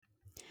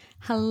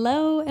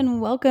Hello, and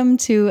welcome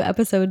to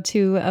episode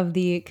 2 of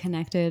the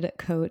Connected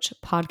Coach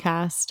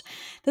podcast.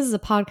 This is a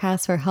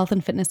podcast for health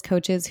and fitness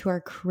coaches who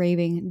are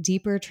craving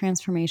deeper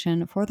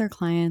transformation for their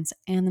clients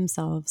and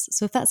themselves.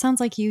 So, if that sounds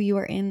like you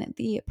are in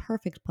the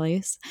perfect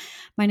place.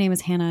 My name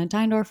is Hannah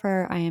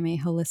Deindorfer. I am a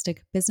holistic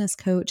business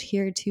coach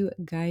here to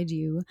guide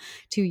you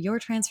to your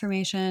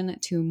transformation,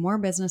 to more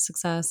business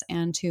success,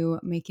 and to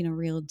making a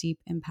real deep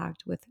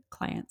impact with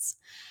clients.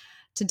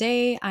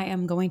 Today, I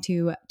am going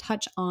to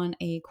touch on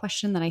a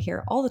question that I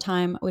hear all the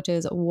time, which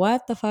is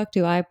what the fuck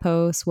do I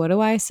post? What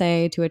do I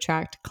say to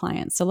attract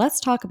clients? So let's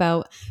talk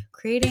about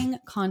creating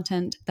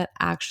content that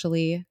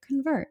actually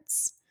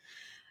converts.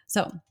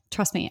 So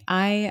trust me,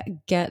 I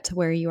get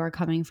where you are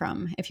coming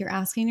from. If you're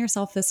asking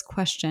yourself this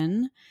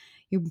question,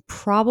 you're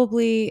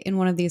probably in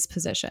one of these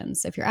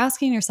positions. If you're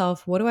asking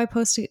yourself, what do I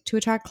post to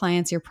attract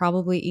clients? You're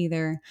probably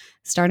either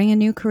starting a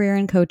new career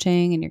in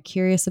coaching and you're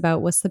curious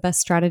about what's the best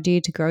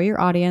strategy to grow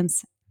your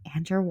audience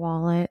and your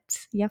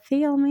wallet. You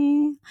feel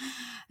me?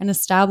 An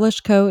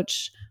established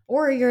coach,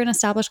 or you're an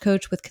established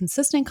coach with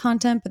consistent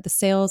content, but the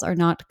sales are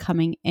not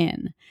coming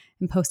in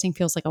and posting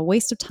feels like a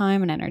waste of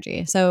time and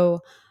energy. So,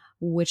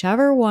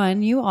 whichever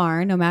one you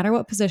are, no matter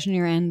what position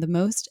you're in, the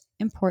most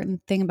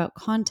important thing about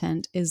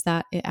content is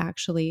that it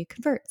actually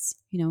converts,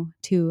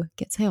 to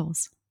get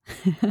sales.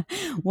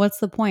 What's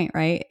the point,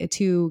 right?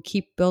 To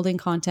keep building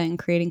content and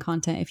creating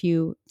content if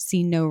you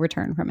see no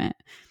return from it.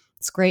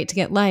 It's great to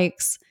get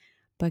likes,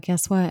 but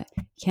guess what?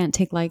 You can't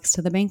take likes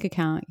to the bank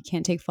account. You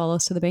can't take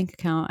follows to the bank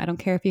account. I don't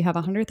care if you have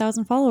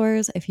 100,000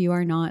 followers if you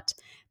are not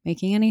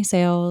making any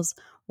sales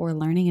or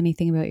learning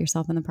anything about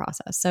yourself in the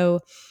process.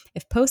 So,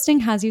 if posting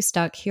has you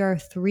stuck, here are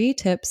 3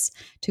 tips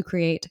to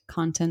create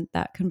content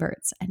that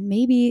converts. And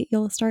maybe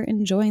you'll start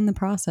enjoying the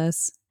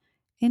process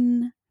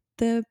in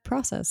the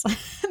process.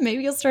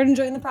 Maybe you'll start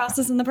enjoying the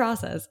process in the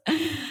process.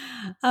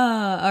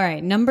 All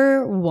right.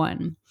 Number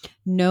 1,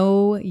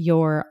 know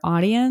your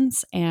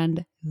audience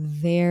and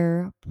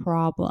their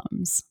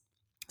problems.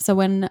 So,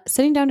 when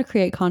sitting down to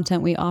create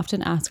content, we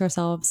often ask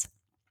ourselves,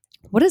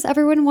 what does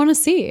everyone want to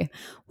see?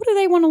 What do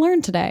they want to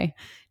learn today?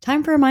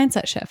 Time for a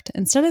mindset shift.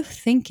 Instead of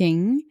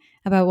thinking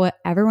about what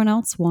everyone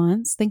else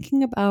wants,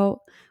 thinking about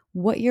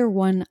what your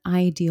one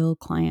ideal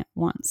client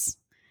wants.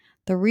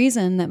 The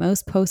reason that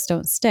most posts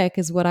don't stick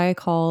is what I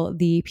call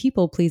the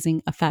people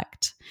pleasing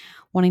effect.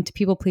 Wanting to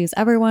people please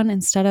everyone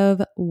instead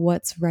of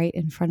what's right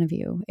in front of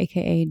you,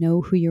 aka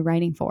know who you're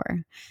writing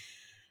for.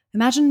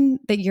 Imagine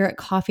that you're at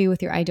coffee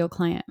with your ideal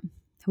client.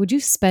 Would you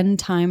spend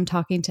time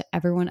talking to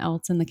everyone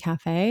else in the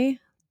cafe?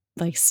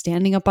 Like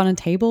standing up on a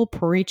table,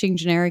 preaching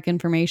generic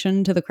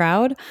information to the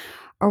crowd?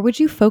 Or would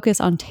you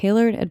focus on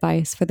tailored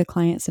advice for the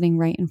client sitting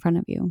right in front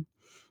of you?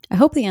 I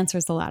hope the answer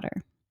is the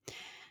latter.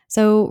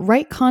 So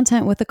write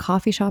content with the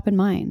coffee shop in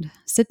mind.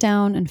 Sit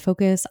down and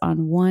focus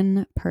on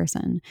one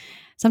person.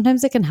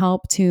 Sometimes it can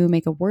help to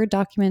make a Word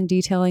document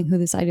detailing who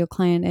this ideal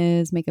client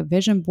is, make a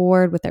vision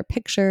board with their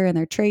picture and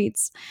their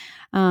traits.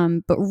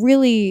 But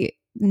really,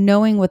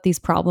 knowing what these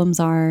problems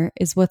are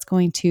is what's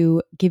going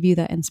to give you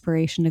that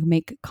inspiration to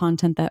make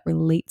content that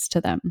relates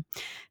to them.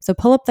 So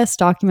pull up this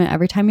document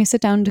every time you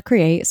sit down to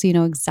create so you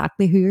know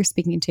exactly who you're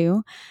speaking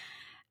to.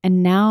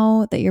 And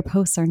now that your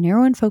posts are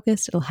narrow and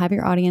focused, it'll have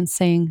your audience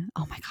saying,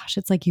 oh my gosh,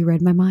 it's like you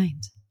read my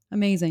mind.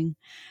 Amazing.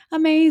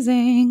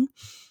 Amazing.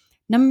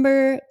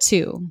 Number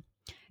 2,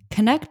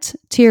 connect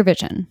to your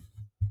vision.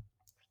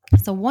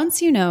 So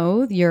once you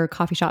know your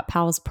coffee shop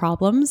pal's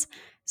problems,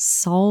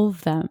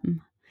 solve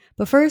them.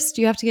 But first,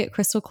 you have to get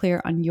crystal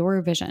clear on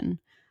your vision.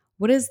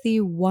 What is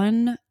the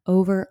one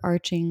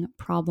overarching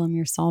problem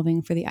you're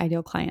solving for the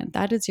ideal client?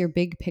 That is your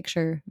big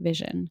picture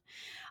vision.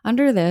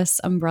 Under this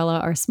umbrella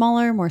are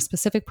smaller, more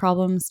specific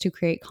problems to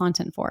create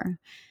content for.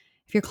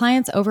 If your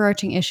client's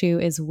overarching issue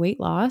is weight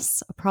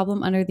loss, a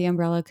problem under the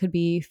umbrella could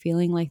be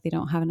feeling like they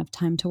don't have enough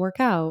time to work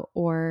out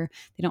or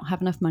they don't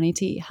have enough money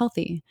to eat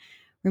healthy.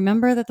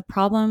 Remember that the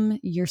problem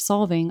you're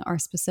solving are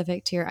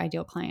specific to your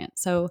ideal client.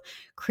 So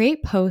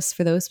create posts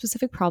for those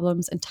specific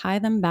problems and tie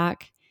them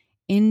back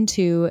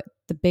into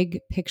the big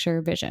picture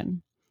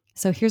vision.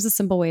 So here's a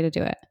simple way to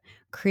do it.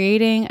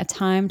 Creating a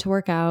time to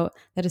work out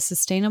that is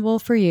sustainable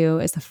for you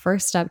is the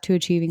first step to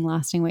achieving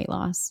lasting weight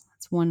loss.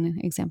 That's one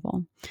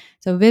example.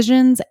 So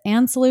visions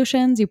and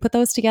solutions, you put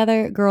those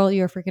together, girl,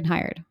 you're freaking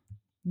hired.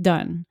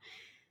 Done.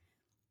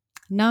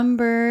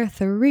 Number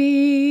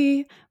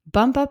 3,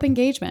 bump up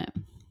engagement.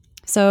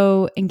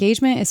 So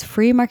engagement is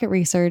free market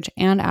research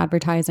and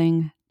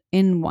advertising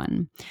in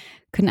one.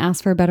 Couldn't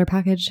ask for a better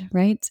package,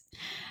 right?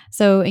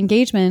 So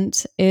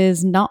engagement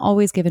is not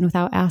always given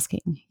without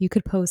asking. You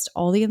could post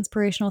all the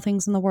inspirational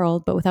things in the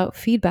world, but without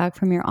feedback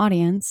from your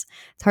audience,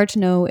 it's hard to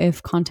know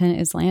if content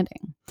is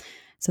landing.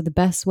 So the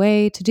best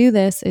way to do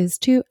this is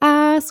to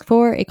ask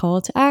for a call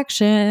to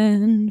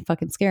action.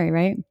 Fucking scary,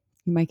 right?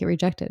 You might get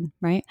rejected,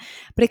 right?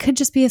 But it could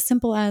just be as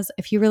simple as,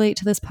 if you relate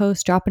to this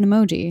post, drop an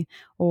emoji.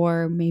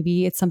 Or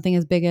maybe it's something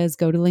as big as,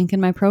 go to link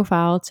in my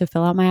profile to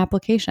fill out my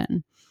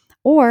application.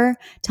 Or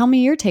tell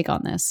me your take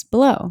on this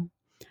below.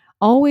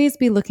 Always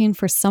be looking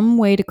for some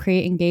way to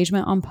create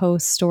engagement on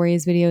posts,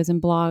 stories, videos,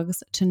 and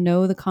blogs to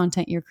know the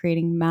content you're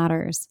creating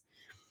matters.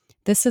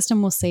 This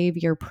system will save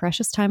your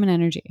precious time and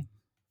energy.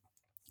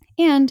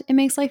 And it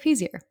makes life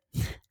easier.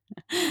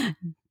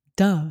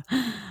 Duh.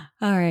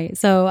 All right.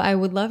 So I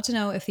would love to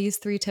know if these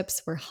 3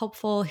 tips were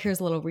helpful. Here's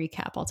a little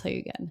recap. I'll tell you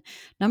again.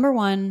 Number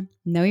 1,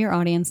 know your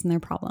audience and their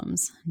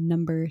problems.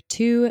 Number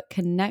 2,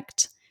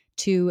 connect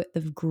to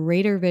the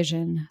greater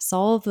vision,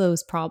 solve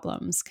those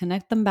problems,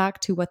 connect them back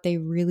to what they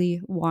really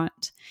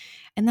want,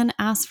 and then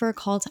ask for a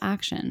call to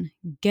action.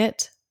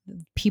 Get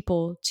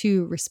people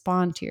to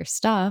respond to your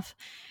stuff.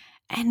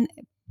 And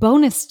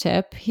bonus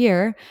tip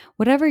here,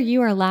 whatever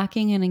you are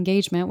lacking in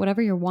engagement,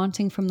 whatever you're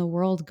wanting from the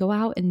world, go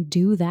out and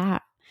do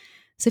that.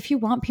 So if you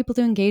want people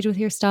to engage with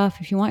your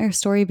stuff, if you want your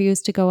story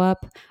views to go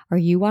up, are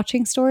you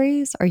watching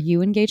stories? Are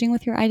you engaging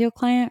with your ideal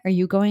client? Are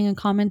you going and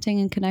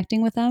commenting and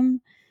connecting with them?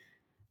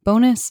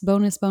 Bonus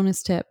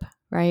tip,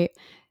 right?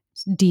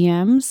 Send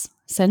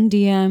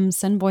DMs,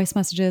 send voice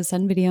messages,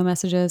 send video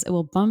messages. It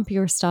will bump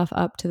your stuff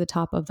up to the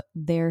top of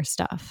their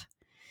stuff.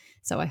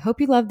 So I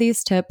hope you love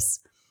these tips.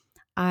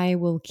 I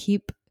will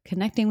keep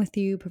connecting with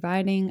you,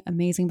 providing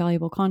amazing,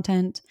 valuable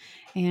content.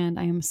 And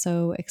I am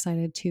so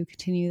excited to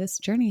continue this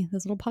journey,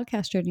 this little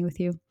podcast journey with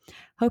you.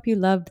 Hope you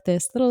loved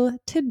this little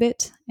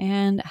tidbit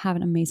and have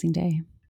an amazing day.